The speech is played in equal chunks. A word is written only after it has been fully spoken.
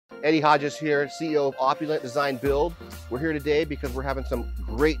Eddie Hodges here, CEO of Opulent Design Build. We're here today because we're having some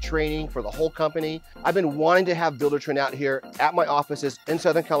great training for the whole company. I've been wanting to have Buildertrend out here at my offices in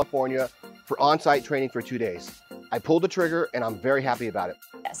Southern California for on-site training for 2 days. I pulled the trigger and I'm very happy about it.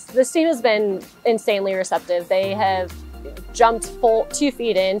 Yes, this team has been insanely receptive. They have jumped full 2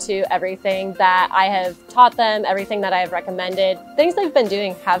 feet into everything that I have taught them, everything that I have recommended. Things they've been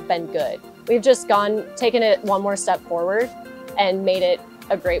doing have been good. We've just taken it one more step forward and made it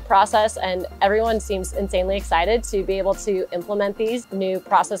a great process, and everyone seems insanely excited to be able to implement these new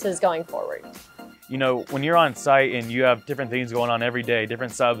processes going forward. You know, when you're on site and you have different things going on every day,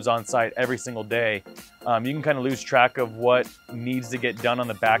 different subs on site every single day, you can kind of lose track of what needs to get done on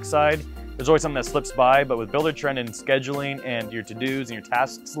the backside. There's always something that slips by, but with Buildertrend and scheduling and your to-dos and your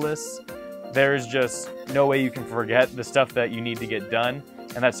tasks lists, there's just no way you can forget the stuff that you need to get done.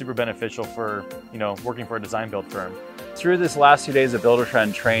 And that's super beneficial for, working for a design build firm. Through this last 2 days of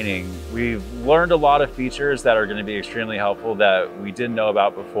Buildertrend training, we've learned a lot of features that are going to be extremely helpful that we didn't know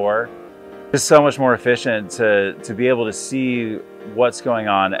about before. It's so much more efficient to be able to see what's going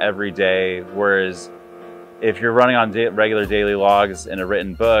on every day, whereas if you're running on regular daily logs in a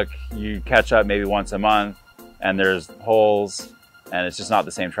written book, you catch up maybe once a month and there's holes and it's just not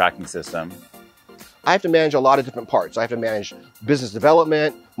the same tracking system. I have to manage a lot of different parts. I have to manage business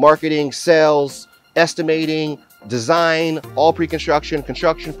development, marketing, sales, estimating, design, all pre-construction,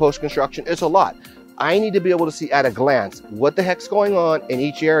 construction, post-construction. It's a lot. I need to be able to see at a glance what the heck's going on in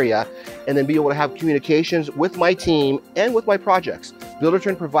each area and then be able to have communications with my team and with my projects.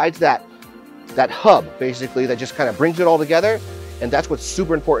 Buildertrend provides that hub, basically, that just kind of brings it all together. And that's what's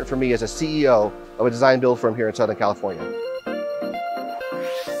super important for me as a CEO of a design build firm here in Southern California.